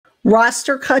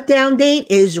Roster cut down date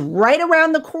is right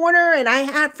around the corner, and I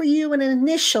have for you an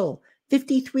initial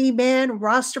 53-man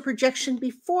roster projection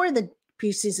before the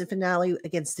preseason finale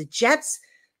against the Jets.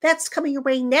 That's coming your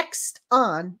way next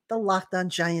on the Locked On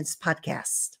Giants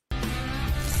podcast.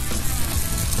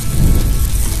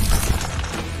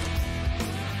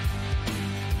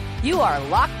 You are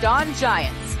Locked On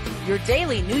Giants, your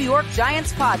daily New York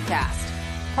Giants podcast,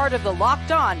 part of the Locked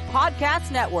On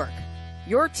Podcast Network,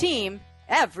 your team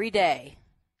every day.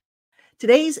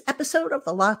 Today's episode of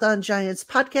the Locked On Giants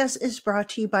podcast is brought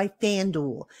to you by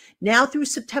FanDuel. Now through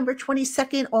September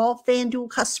 22nd, all FanDuel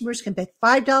customers can bet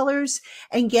 $5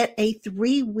 and get a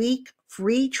 3-week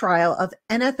free trial of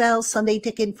NFL Sunday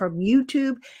Ticket from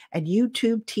YouTube and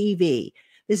YouTube TV.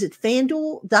 Visit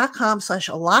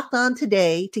FanDuel.com/LockedOn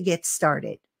today to get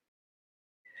started.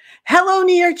 Hello,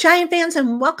 New York Giant fans,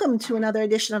 and welcome to another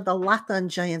edition of the Locked On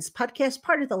Giants podcast,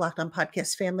 part of the Locked On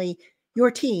Podcast family, your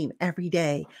team every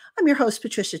day. I'm your host,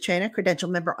 Patricia Traina, credential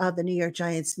member of the New York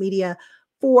Giants media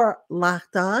for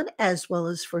Locked On, as well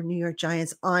as for New York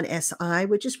Giants on SI,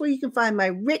 which is where you can find my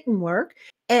written work.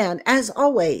 And as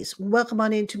always, welcome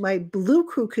on into my Blue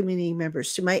Crew community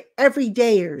members, to my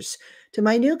everydayers, to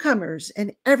my newcomers,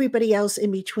 and everybody else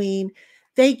in between.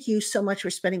 Thank you so much for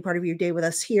spending part of your day with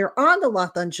us here on the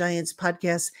Locked On Giants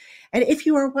podcast. And if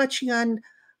you are watching on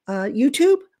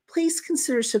YouTube, please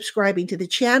consider subscribing to the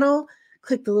channel.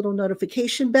 Click the little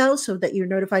notification bell so that you're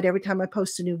notified every time I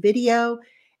post a new video.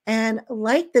 And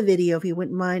like the video if you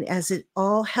wouldn't mind, as it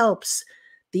all helps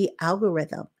the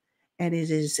algorithm, and it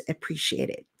is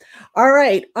appreciated. All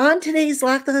right, on today's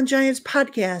Locked On Giants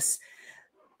podcast,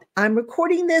 I'm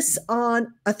recording this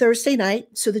on a Thursday night,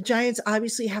 so the Giants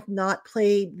obviously have not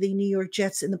played the New York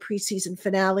Jets in the preseason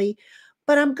finale,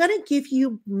 but I'm going to give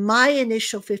you my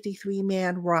initial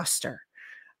 53-man roster.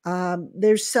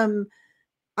 There's some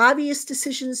obvious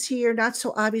decisions here, not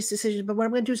so obvious decisions, but what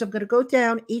I'm going to do is I'm going to go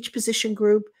down each position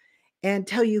group and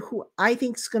tell you who I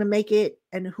think is going to make it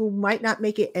and who might not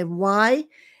make it and why.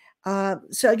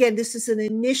 So again, this is an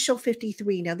initial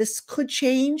 53. Now, this could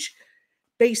change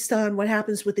based on what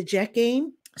happens with the Jet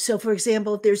game. So, for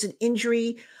example, if there's an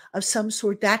injury of some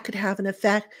sort, that could have an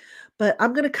effect. But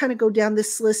I'm going to kind of go down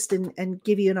this list and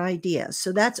give you an idea.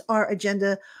 So that's our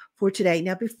agenda for today.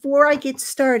 Now, before I get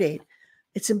started,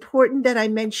 it's important that I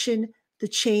mention the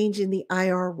change in the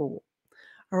IR rule.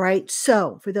 All right.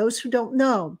 So for those who don't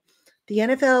know, the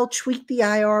NFL tweaked the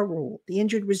IR rule, the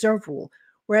injured reserve rule.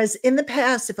 Whereas in the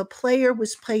past, if a player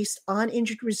was placed on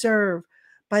injured reserve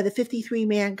by the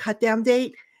 53-man cut-down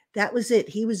date, that was it.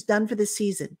 He was done for the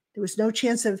season. There was no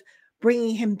chance of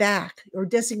bringing him back or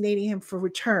designating him for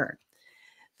return.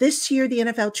 This year, the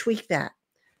NFL tweaked that.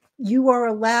 You are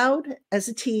allowed as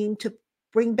a team to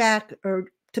bring back or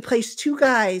to place two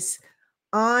guys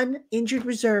on injured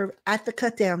reserve at the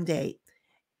cut-down date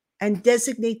and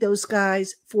designate those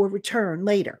guys for return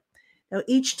later. Now,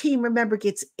 each team, remember,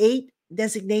 gets 8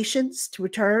 designations to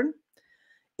return.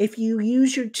 If you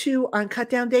use your 2 on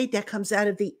cut-down date, that comes out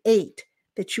of the 8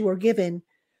 that you are given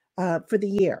for the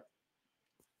year.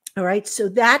 All right, so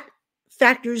that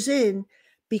factors in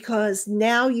because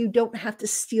now you don't have to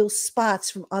steal spots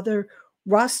from other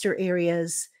roster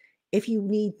areas. If you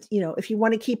need, if you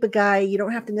want to keep a guy, you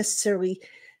don't have to necessarily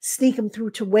sneak him through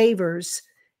to waivers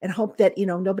and hope that,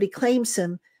 nobody claims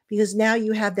him, because now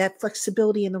you have that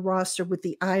flexibility in the roster with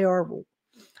the IR rule.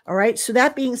 All right, so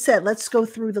that being said, let's go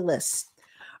through the list.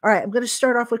 All right, I'm going to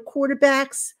start off with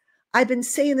quarterbacks. I've been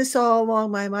saying this all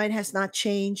along. My mind has not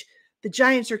changed. The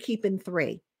Giants are keeping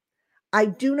 3. I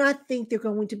do not think they're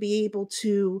going to be able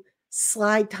to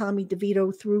slide Tommy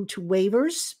DeVito through to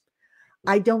waivers.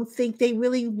 I don't think they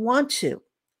really want to.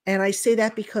 And I say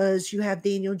that because you have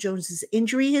Daniel Jones's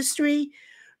injury history.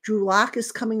 Drew Lock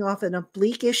is coming off an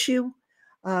oblique issue.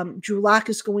 Drew Lock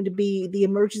is going to be the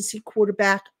emergency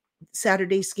quarterback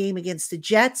Saturday's game against the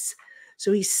Jets.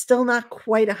 So he's still not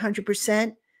quite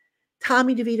 100%.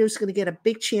 Tommy DeVito is going to get a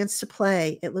big chance to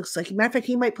play, it looks like. As a matter of fact,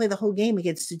 he might play the whole game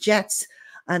against the Jets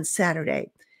on Saturday.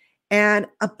 And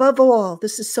above all,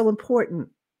 this is so important.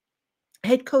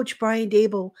 Head coach Brian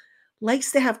Daboll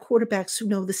likes to have quarterbacks who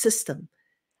know the system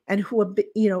and who have,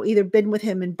 either been with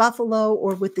him in Buffalo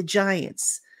or with the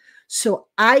Giants. So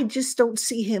I just don't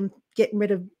see him getting rid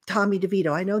of Tommy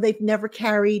DeVito. I know they've never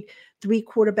carried 3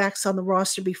 quarterbacks on the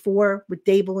roster before with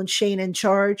Daboll and Shane in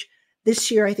charge.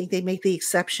 This year, I think they make the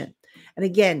exception. And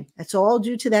again, that's all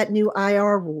due to that new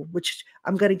IR rule, which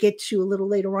I'm going to get to a little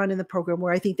later on in the program,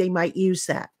 where I think they might use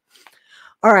that.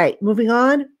 All right, moving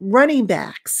on, running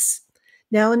backs.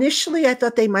 Now, initially, I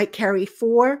thought they might carry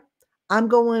 4. I'm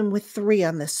going with 3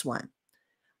 on this one.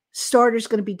 Starter is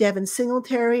going to be Devin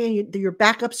Singletary, and your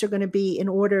backups are going to be in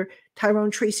order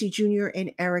Tyrone Tracy Jr.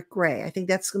 and Eric Gray. I think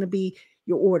that's going to be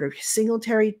your order: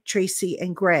 Singletary, Tracy,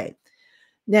 and Gray.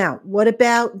 Now, what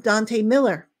about Dante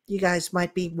Miller? You guys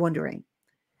might be wondering.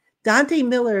 Dante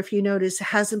Miller, if you notice,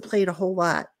 hasn't played a whole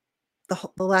lot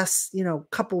the last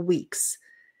couple weeks.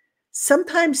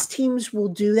 Sometimes teams will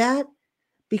do that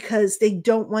because they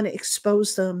don't want to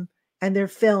expose them and their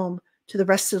film to the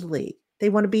rest of the league. They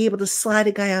want to be able to slide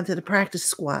a guy onto the practice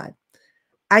squad.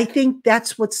 I think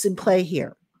that's what's in play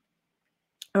here.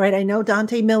 All right, I know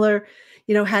Dante Miller,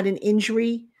 had an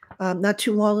injury not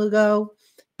too long ago,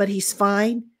 but he's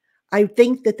fine. I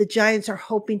think that the Giants are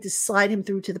hoping to slide him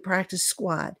through to the practice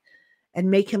squad and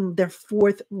make him their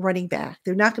fourth running back.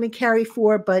 They're not going to carry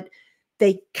 4, but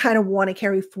they kind of want to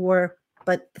carry 4,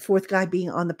 but the fourth guy being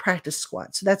on the practice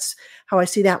squad. So that's how I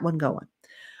see that one going.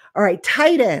 All right,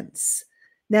 tight ends.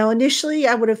 Now, initially,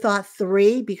 I would have thought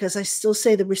 3 because I still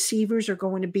say the receivers are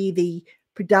going to be the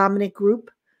predominant group,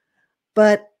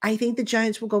 but I think the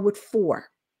Giants will go with 4.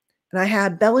 And I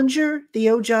have Bellinger,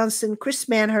 Theo Johnson, Chris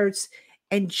Manhertz,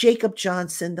 and Jacob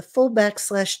Johnson, the fullback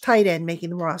 / tight end,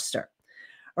 making the roster.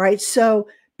 All right, so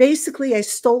basically I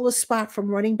stole a spot from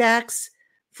running backs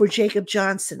for Jacob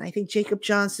Johnson. I think Jacob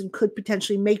Johnson could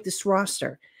potentially make this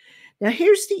roster. Now,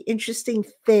 here's the interesting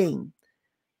thing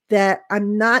that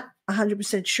I'm not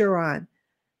 100% sure on.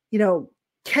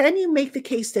 Can you make the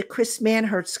case that Chris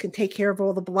Manhertz can take care of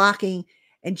all the blocking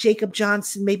and Jacob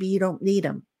Johnson, maybe you don't need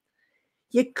him?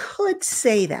 You could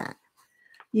say that.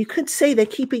 You could say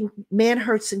that keeping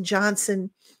Manhertz and Johnson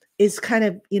is kind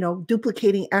of,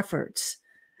 duplicating efforts.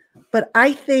 But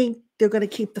I think they're going to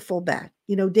keep the fullback.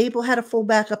 Dable had a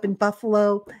fullback up in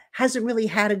Buffalo, hasn't really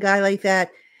had a guy like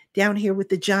that down here with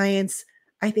the Giants.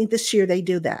 I think this year they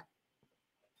do that.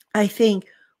 I think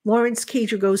Lawrence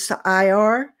Cager goes to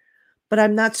IR, but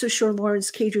I'm not so sure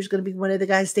Lawrence Cager is going to be one of the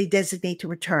guys they designate to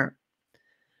return.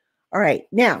 All right,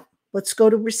 now let's go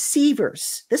to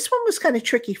receivers. This one was kind of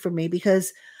tricky for me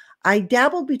because I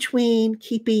dabbled between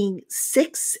keeping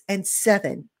 6 and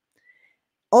 7.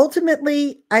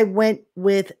 Ultimately, I went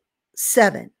with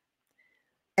 7.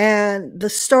 And the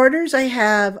starters I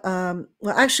have,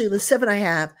 the 7 I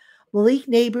have: Malik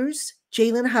Neighbors,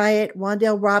 Jalen Hyatt,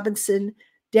 Wan'Dale Robinson,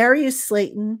 Darius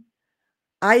Slayton,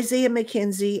 Isaiah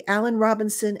McKenzie, Allen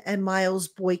Robinson, and Miles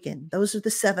Boykin. Those are the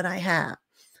 7 I have.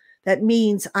 That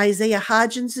means Isaiah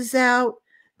Hodgins is out.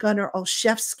 Gunnar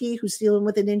Olszewski, who's dealing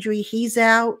with an injury, he's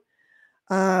out.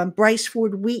 Bryce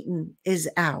Ford Wheaton is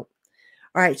out.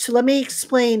 All right, so let me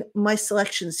explain my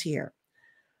selections here.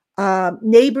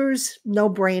 Neighbors,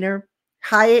 no-brainer.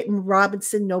 Hyatt and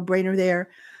Robinson, no-brainer there.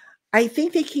 I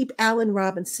think they keep Allen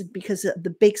Robinson because of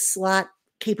the big slot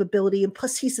capability, and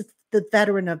plus he's the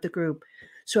veteran of the group.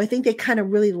 So I think they kind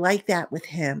of really like that with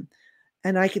him,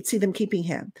 and I could see them keeping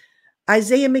him.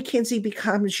 Isaiah McKenzie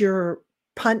becomes your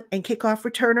punt and kickoff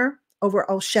returner over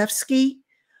Olszewski.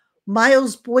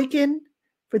 Miles Boykin,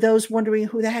 for those wondering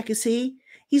who the heck is he,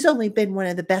 he's only been one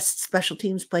of the best special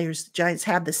teams players the Giants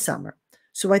have this summer.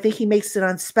 So I think he makes it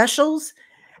on specials.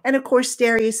 And of course,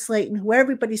 Darius Slayton, who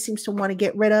everybody seems to want to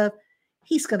get rid of,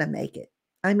 he's going to make it.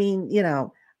 I mean,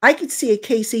 I could see a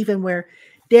case even where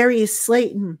Darius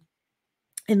Slayton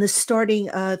in the starting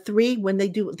 3, when they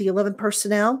do the 11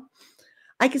 personnel,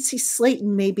 I could see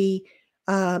Slayton maybe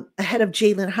ahead of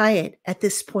Jalen Hyatt at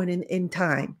this point in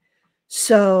time.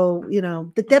 So,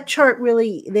 the depth chart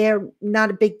really, they're not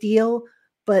a big deal,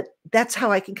 but that's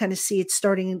how I can kind of see it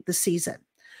starting the season.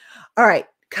 All right,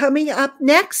 coming up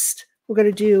next, we're going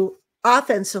to do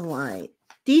offensive line,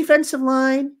 defensive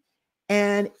line,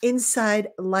 and inside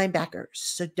linebackers.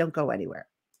 So don't go anywhere.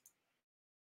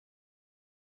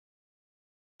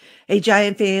 Hey,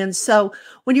 Giant fans. So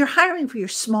when you're hiring for your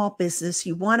small business,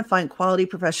 you want to find quality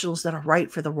professionals that are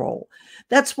right for the role.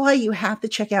 That's why you have to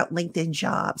check out LinkedIn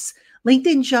Jobs.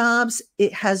 LinkedIn Jobs,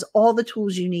 it has all the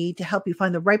tools you need to help you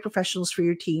find the right professionals for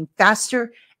your team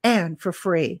faster and for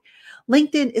free.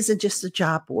 LinkedIn isn't just a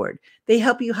job board. They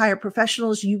help you hire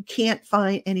professionals you can't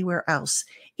find anywhere else,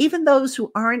 even those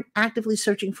who aren't actively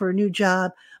searching for a new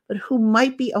job, but who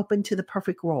might be open to the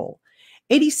perfect role.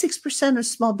 86% of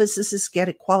small businesses get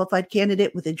a qualified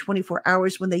candidate within 24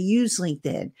 hours when they use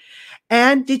LinkedIn.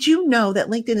 And did you know that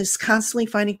LinkedIn is constantly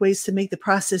finding ways to make the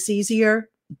process easier?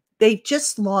 They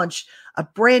just launched a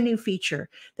brand new feature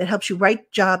that helps you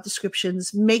write job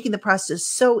descriptions, making the process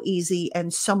so easy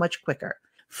and so much quicker.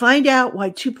 Find out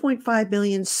why 2.5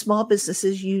 million small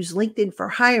businesses use LinkedIn for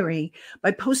hiring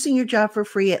by posting your job for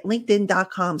free at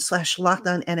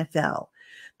linkedin.com/lockedonnfl.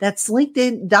 That's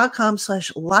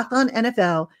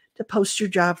linkedin.com/lockedonnfl to post your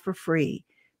job for free.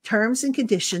 Terms and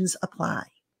conditions apply.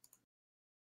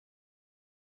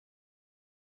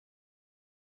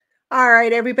 All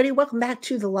right, everybody, welcome back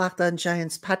to the Locked On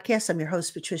Giants podcast. I'm your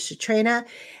host, Patricia Traina.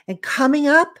 And coming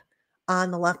up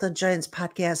on the Locked On Giants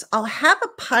podcast, I'll have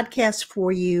a podcast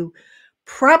for you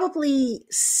probably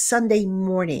Sunday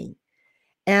morning.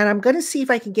 And I'm going to see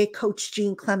if I can get Coach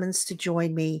Gene Clemens to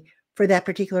join me for that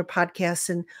particular podcast.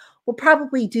 And we'll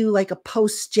probably do like a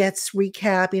post-Jets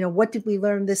recap. What did we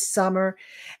learn this summer?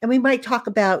 And we might talk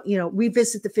about,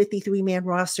 revisit the 53-man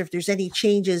roster if there's any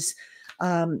changes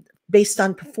based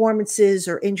on performances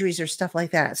or injuries or stuff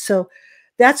like that. So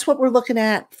that's what we're looking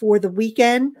at for the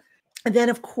weekend. And then,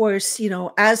 of course,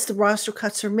 as the roster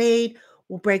cuts are made,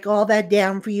 we'll break all that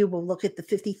down for you. We'll look at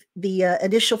the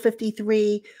initial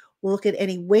 53. We'll look at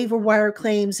any waiver wire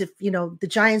claims. If, the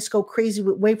Giants go crazy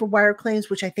with waiver wire claims,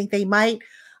 which I think they might,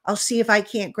 I'll see if I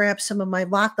can't grab some of my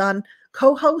Locked On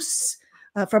co-hosts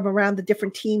from around the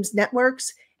different teams'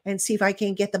 networks and see if I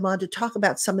can get them on to talk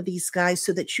about some of these guys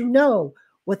so that you know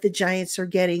what the Giants are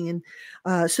getting.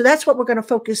 And so that's what we're going to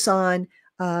focus on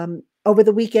over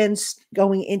the weekends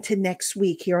going into next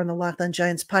week here on the Locked On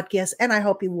Giants podcast. And I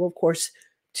hope you will, of course,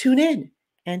 tune in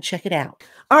and check it out.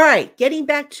 All right, getting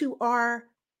back to our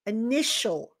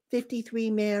initial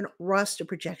 53-man roster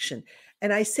projection.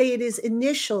 And I say it is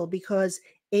initial because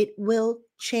it will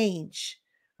change.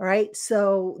 All right,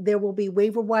 so there will be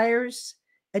waiver wires,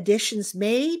 additions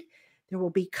made. There will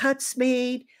be cuts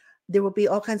made. There will be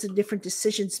all kinds of different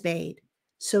decisions made.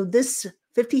 So this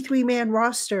 53-man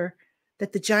roster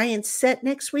that the Giants set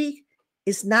next week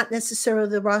is not necessarily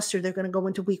the roster they're going to go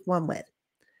into week one with.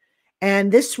 And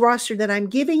this roster that I'm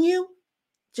giving you,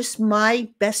 just my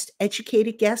best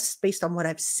educated guess based on what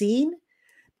I've seen,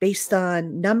 based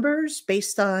on numbers,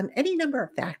 based on any number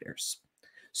of factors.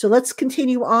 So let's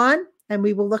continue on, and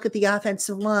we will look at the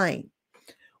offensive line,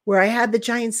 where I had the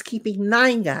Giants keeping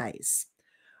 9 guys.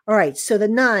 All right, so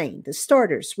the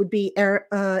starters would be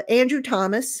Andrew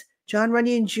Thomas, John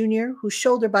Runyon Jr., whose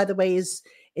shoulder, by the way, is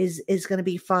going to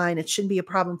be fine. It shouldn't be a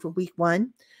problem for week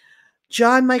one.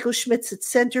 John Michael Schmitz at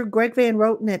center, Greg Van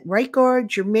Roten at right guard,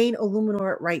 Jermaine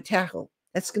Illuminor at right tackle.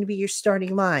 That's going to be your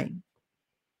starting line.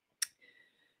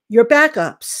 Your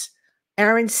backups,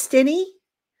 Aaron Stinney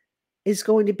is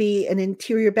going to be an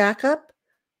interior backup.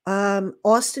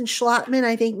 Austin Schlottman,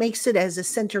 I think, makes it as a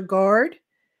center guard.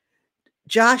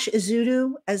 Josh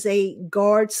Ezeudu as a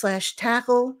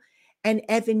guard/tackle, and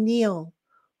Evan Neal,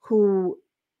 who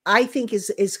I think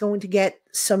is going to get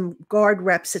some guard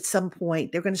reps at some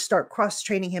point. They're going to start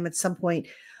cross-training him at some point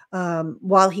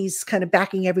while he's kind of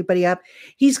backing everybody up.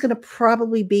 He's going to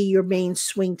probably be your main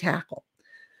swing tackle.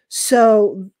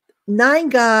 So 9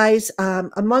 guys.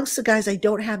 Amongst the guys I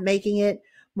don't have making it,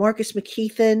 Marcus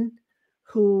McKeithen,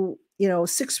 who,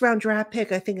 6th-round draft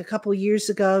pick, I think a couple years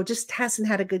ago, just hasn't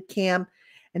had a good camp.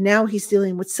 And now he's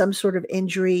dealing with some sort of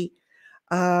injury.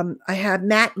 I have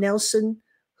Matt Nelson,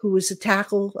 who is a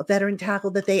veteran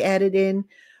tackle that they added in.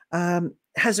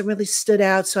 Hasn't really stood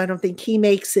out, so I don't think he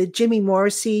makes it. Jimmy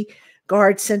Morrissey,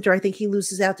 guard center, I think he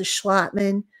loses out to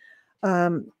Schlottman.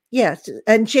 And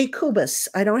Jay Kubas,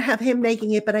 I don't have him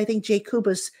making it, but I think Jay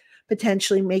Kubas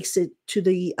potentially makes it to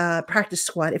the practice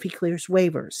squad if he clears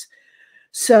waivers.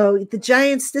 So the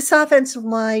Giants, this offensive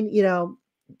line,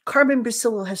 Carmen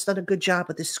Brasillo has done a good job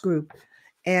with this group.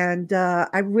 And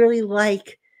I really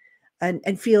like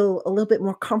and feel a little bit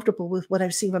more comfortable with what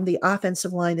I've seen from the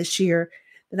offensive line this year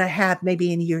than I have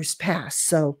maybe in years past.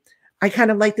 So I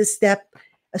kind of like this step,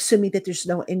 assuming that there's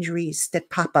no injuries that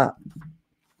pop up.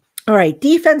 All right,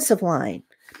 defensive line.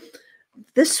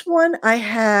 This one I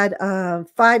had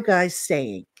 5 guys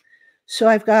staying. So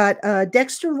I've got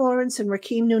Dexter Lawrence and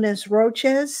Raheem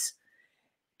Nunez-Roches,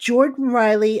 Jordan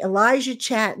Riley, Elijah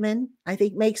Chapman, I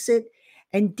think makes it,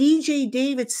 and DJ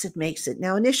Davidson makes it.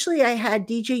 Now, initially I had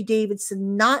DJ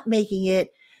Davidson not making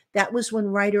it. That was when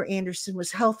Ryder Anderson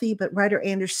was healthy, but Ryder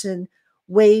Anderson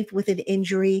waived with an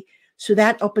injury. So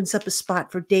that opens up a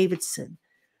spot for Davidson.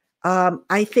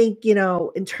 I think,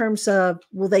 in terms of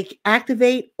will they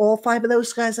activate all 5 of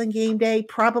those guys on game day?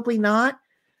 Probably not.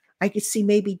 I could see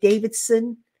maybe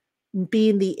Davidson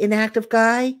being the inactive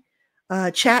guy.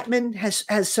 Chapman has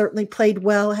certainly played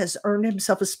well, has earned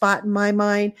himself a spot in my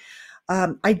mind.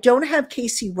 I don't have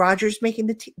Casey Rogers making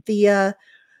the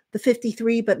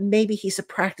 53, but maybe he's a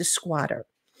practice squatter.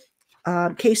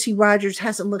 Casey Rogers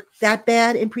hasn't looked that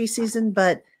bad in preseason,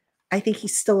 but I think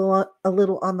he's still a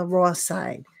little on the raw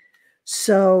side.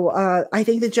 So I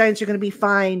think the Giants are going to be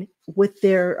fine with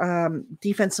their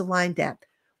defensive line depth,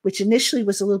 which initially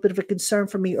was a little bit of a concern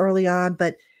for me early on,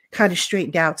 but kind of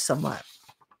straightened out somewhat.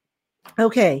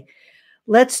 Okay,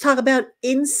 let's talk about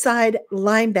inside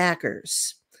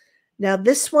linebackers. Now,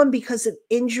 this one, because of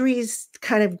injuries,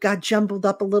 kind of got jumbled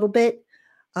up a little bit.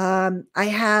 I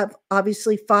have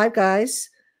obviously 5 guys.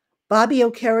 Bobby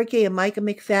Okereke and Micah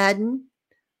McFadden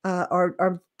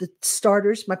are the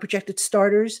starters, my projected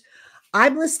starters.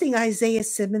 I'm listing Isaiah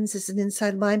Simmons as an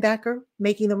inside linebacker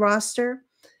making the roster.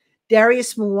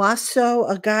 Darius Muaso,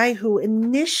 a guy who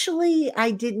initially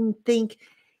I didn't think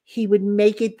he would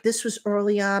make it. This was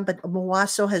early on, but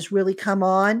Muaso has really come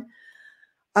on.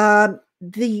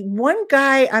 The one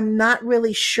guy I'm not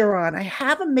really sure on, I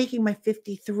have him making my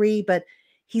 53, but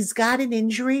he's got an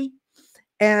injury,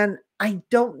 and I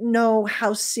don't know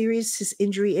how serious his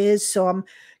injury is, so I'm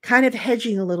kind of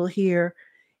hedging a little here,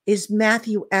 is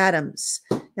Matthew Adams.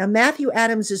 Now, Matthew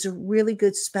Adams is a really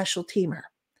good special teamer.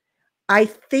 I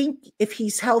think if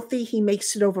he's healthy, he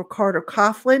makes it over Carter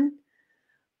Coughlin.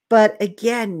 But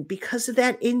again, because of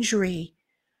that injury,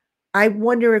 I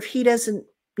wonder if he doesn't,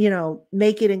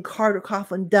 make it and Carter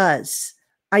Coughlin does.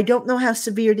 I don't know how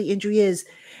severe the injury is.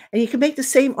 And you can make the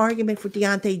same argument for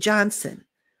Deontay Johnson,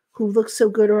 who looked so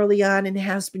good early on and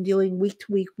has been dealing week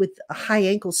to week with a high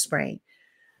ankle sprain.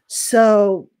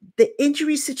 So the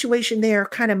injury situation there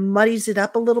kind of muddies it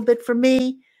up a little bit for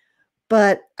me.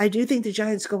 But I do think the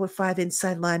Giants go with 5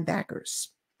 inside linebackers.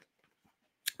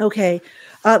 Okay,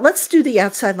 let's do the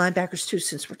outside linebackers too,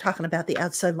 since we're talking about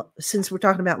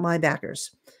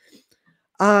linebackers.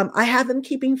 I have them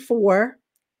keeping 4.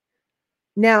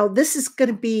 Now, this is going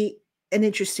to be an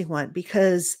interesting one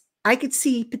because I could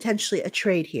see potentially a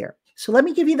trade here. So let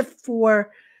me give you the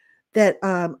 4 that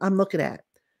I'm looking at.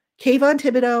 Kayvon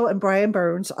Thibodeau and Brian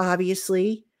Burns,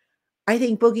 obviously. I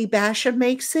think Boogie Basham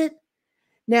makes it.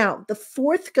 Now, the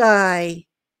 4th guy,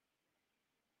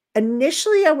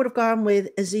 initially I would have gone with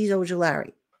Azeez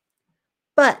Ojulari.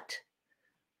 But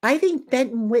I think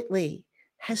Benton Whitley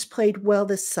has played well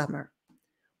this summer.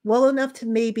 Well enough to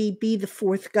maybe be the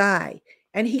 4th guy.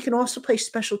 And he can also play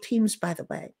special teams, by the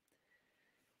way.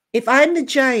 If I'm the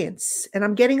Giants, and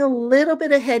I'm getting a little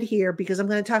bit ahead here because I'm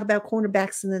going to talk about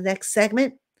cornerbacks in the next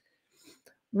segment,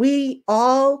 we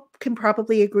all can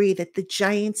probably agree that the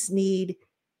Giants need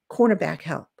cornerback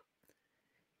help.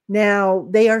 Now,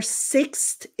 they are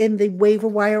 6th in the waiver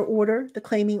wire order, the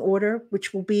claiming order,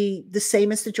 which will be the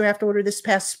same as the draft order this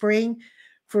past spring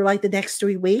for like the next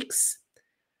 3 weeks.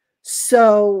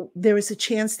 So there is a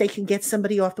chance they can get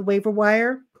somebody off the waiver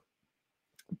wire.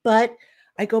 But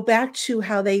I go back to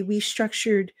how they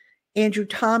restructured Andrew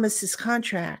Thomas's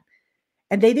contract.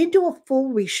 And they didn't do a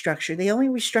full restructure. They only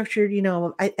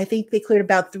restructured, I think they cleared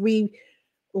about a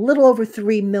little over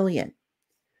 $3 million,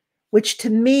 which to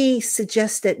me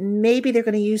suggests that maybe they're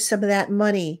going to use some of that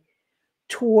money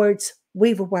towards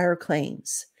waiver wire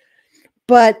claims.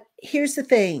 But here's the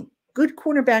thing. Good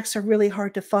cornerbacks are really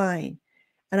hard to find.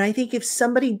 And I think if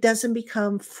somebody doesn't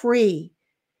become free,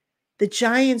 the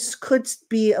Giants could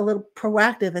be a little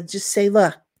proactive and just say,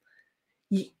 look,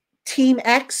 Team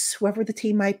X, whoever the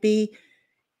team might be,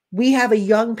 we have a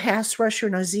young pass rusher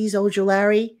in Azeez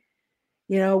Ojulari.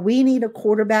 We need a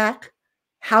quarterback.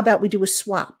 How about we do a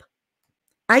swap?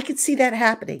 I could see that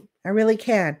happening. I really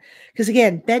can. Because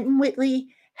again, Benton Whitley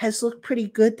has looked pretty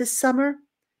good this summer.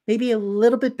 Maybe a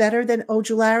little bit better than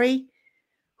Ojulari,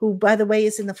 who, by the way,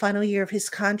 is in the final year of his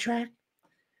contract.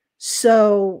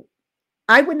 So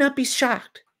I would not be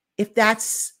shocked if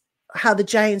that's how the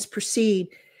Giants proceed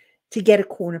to get a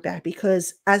cornerback,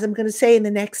 because as I'm going to say in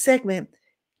the next segment,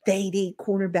 they need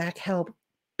cornerback help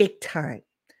big time.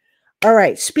 All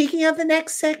right, speaking of the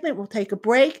next segment, we'll take a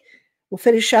break. We'll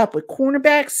finish up with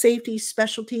cornerbacks, safety,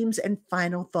 special teams, and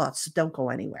final thoughts. So don't go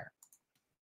anywhere.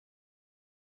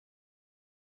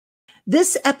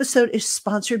 This episode is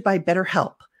sponsored by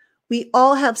BetterHelp. We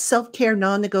all have self-care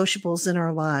non-negotiables in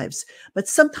our lives, but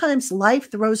sometimes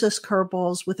life throws us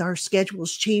curveballs with our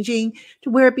schedules changing to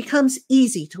where it becomes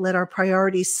easy to let our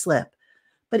priorities slip.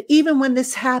 But even when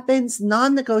this happens,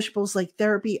 non-negotiables like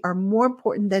therapy are more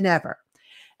important than ever.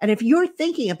 And if you're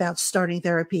thinking about starting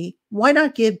therapy, why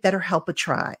not give BetterHelp a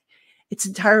try? It's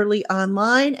entirely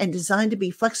online and designed to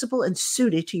be flexible and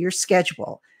suited to your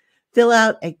schedule. Fill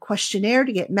out a questionnaire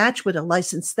to get matched with a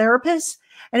licensed therapist.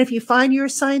 And if you find your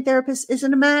assigned therapist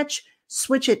isn't a match,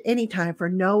 switch at any time for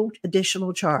no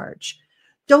additional charge.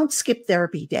 Don't skip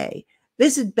therapy day.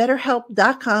 Visit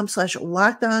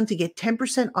betterhelp.com/lockedon to get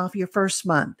 10% off your first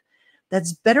month.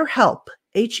 That's BetterHelp,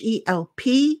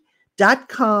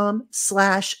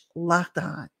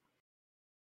 HELP.com/lockedon.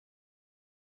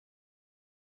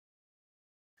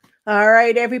 All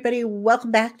right, everybody,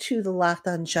 welcome back to the Locked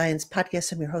On Giants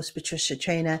podcast. I'm your host, Patricia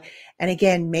Traina. And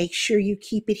again, make sure you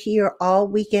keep it here all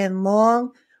weekend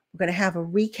long. We're going to have a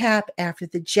recap after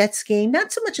the Jets game.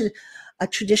 Not so much a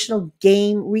traditional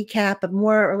game recap, but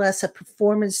more or less a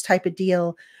performance type of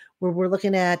deal where we're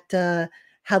looking at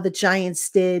how the Giants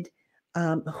did,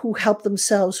 who helped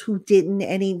themselves, who didn't,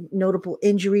 any notable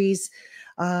injuries.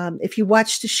 If you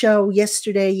watched the show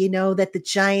yesterday, you know that the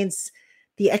Giants,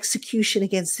 the execution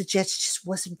against the Jets just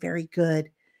wasn't very good.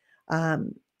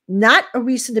 Not a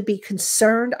reason to be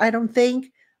concerned, I don't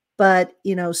think, but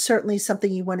certainly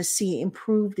something you want to see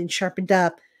improved and sharpened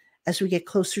up as we get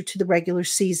closer to the regular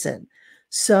season.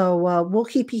 So we'll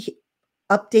keep you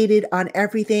updated on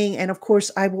everything. And of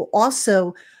course, I will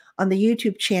also on the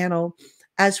YouTube channel,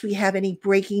 as we have any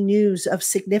breaking news of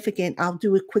significant, I'll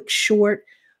do a quick short,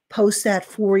 post that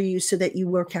for you so that you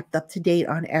were kept up to date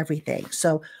on everything.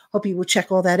 So hope you will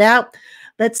check all that out.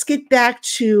 Let's get back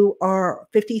to our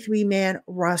 53-man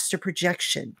roster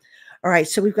projection. All right,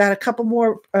 so we've got a couple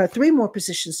more, 3 more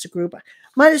positions to group.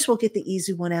 Might as well get the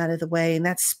easy one out of the way, and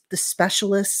that's the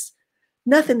specialists.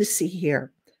 Nothing to see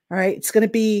here. All right, it's going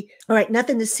to be, all right,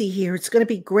 nothing to see here. It's going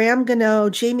to be Graham Gano,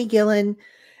 Jamie Gillen,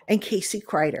 and Casey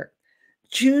Kreider.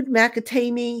 Jude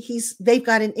McAtamey, they've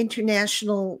got an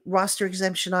international roster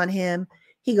exemption on him.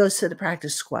 He goes to the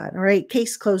practice squad. All right,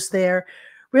 case closed there.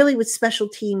 Really, with special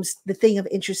teams, the thing of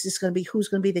interest is going to be who's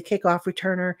going to be the kickoff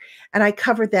returner. And I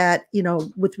covered that,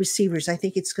 with receivers. I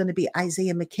think it's going to be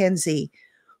Isaiah McKenzie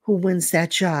who wins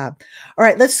that job. All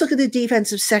right, let's look at the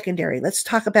defensive secondary. Let's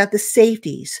talk about the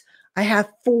safeties. I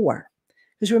have 4.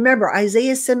 Because remember,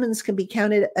 Isaiah Simmons can be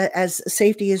counted as a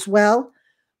safety as well,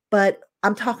 but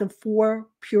I'm talking 4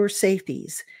 pure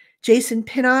safeties. Jason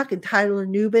Pinnock and Tyler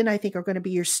Nubin, I think, are going to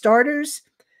be your starters.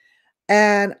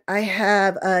 And I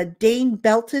have Dane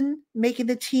Belton making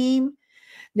the team.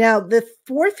 Now, the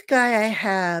 4th guy I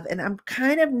have, and I'm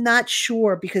kind of not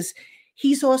sure because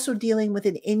he's also dealing with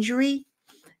an injury,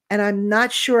 and I'm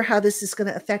not sure how this is going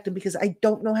to affect him because I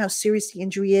don't know how serious the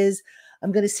injury is.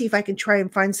 I'm going to see if I can try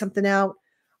and find something out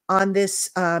on this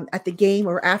at the game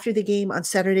or after the game on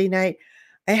Saturday night.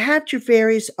 I have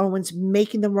Javarius Owens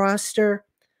making the roster,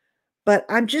 but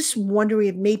I'm just wondering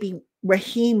if maybe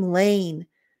Raheem Lane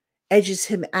edges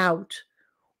him out,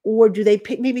 or do they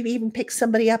maybe even pick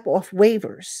somebody up off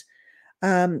waivers?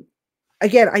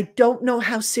 Again, I don't know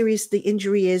how serious the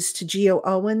injury is to Gio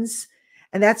Owens,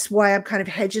 and that's why I'm kind of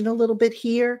hedging a little bit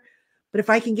here. But if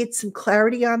I can get some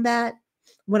clarity on that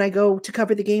when I go to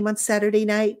cover the game on Saturday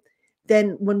night,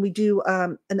 then when we do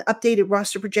an updated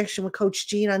roster projection with Coach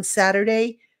Gene on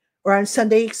Saturday or on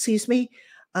Sunday, excuse me,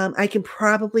 I can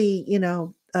probably,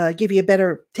 give you a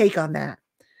better take on that.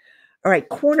 All right,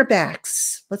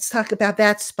 cornerbacks. Let's talk about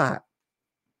that spot.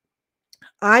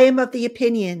 I am of the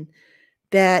opinion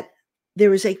that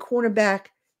there is a cornerback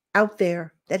out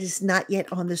there that is not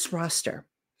yet on this roster.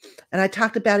 And I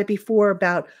talked about it before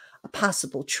about a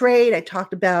possible trade. I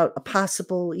talked about a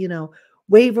possible,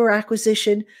 waiver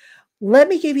acquisition. Let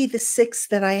me give you the 6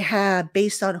 that I have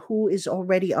based on who is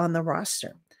already on the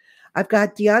roster. I've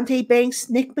got Deontay Banks,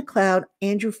 Nick McLeod,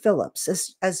 Andrew Phillips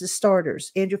as the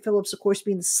starters. Andrew Phillips, of course,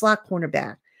 being the slot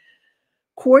cornerback.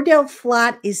 Cordell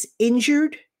Flott is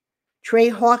injured. Trey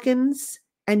Hawkins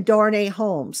and Darnay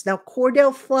Holmes. Now,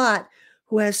 Cordell Flott,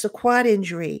 who has the quad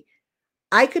injury,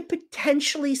 I could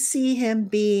potentially see him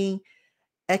being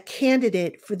a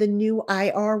candidate for the new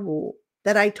IR rule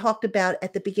that I talked about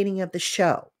at the beginning of the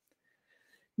show.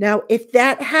 Now, if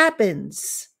that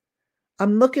happens,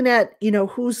 I'm looking at,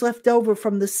 who's left over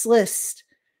from this list.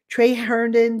 Trey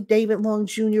Herndon, David Long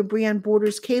Jr., Breon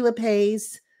Borders, Caleb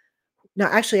Hayes. No,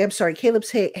 actually, I'm sorry. Caleb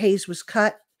Hayes was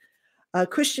cut.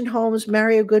 Christian Holmes,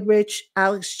 Mario Goodrich,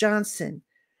 Alex Johnson.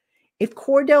 If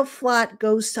Cordell Flott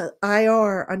goes to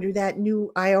IR under that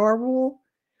new IR rule,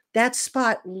 that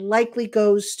spot likely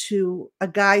goes to a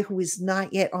guy who is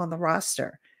not yet on the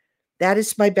roster. That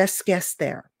is my best guess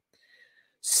there.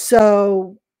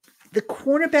 So the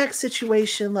cornerback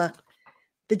situation, look,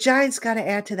 the Giants got to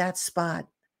add to that spot.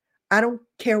 I don't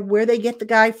care where they get the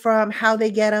guy from, how they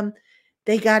get him.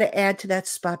 They got to add to that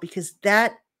spot because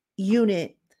that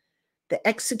unit, the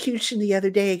execution the other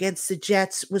day against the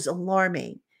Jets was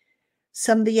alarming.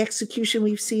 Some of the execution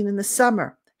we've seen in the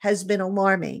summer has been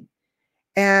alarming.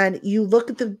 And you look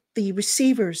at the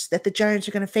receivers that the Giants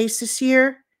are going to face this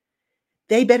year,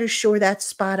 they better shore that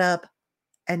spot up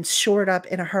and shore it up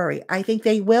in a hurry. I think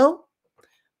they will.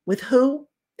 With who?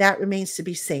 That remains to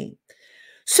be seen.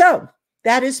 So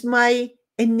that is my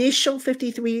initial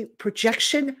 53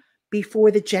 projection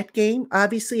before the Jet game.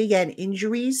 Obviously, again,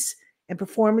 injuries and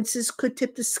performances could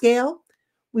tip the scale.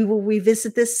 We will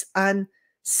revisit this on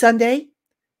Sunday.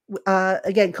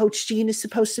 Again, Coach Gene is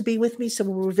supposed to be with me, so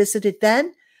we'll revisit it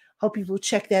then. Hope you will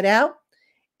check that out.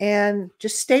 And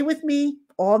just stay with me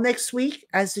all next week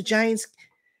as the Giants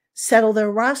settle their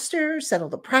roster, settle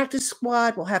the practice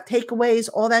squad. We'll have takeaways,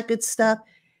 all that good stuff.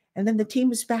 And then the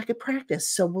team is back at practice.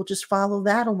 So we'll just follow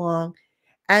that along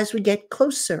as we get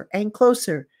closer and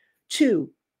closer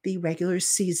to the regular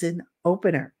season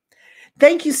opener.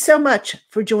 Thank you so much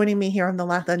for joining me here on the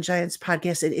Locked On Giants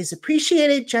podcast. It is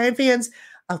appreciated. Giant fans,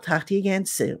 I'll talk to you again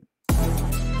soon.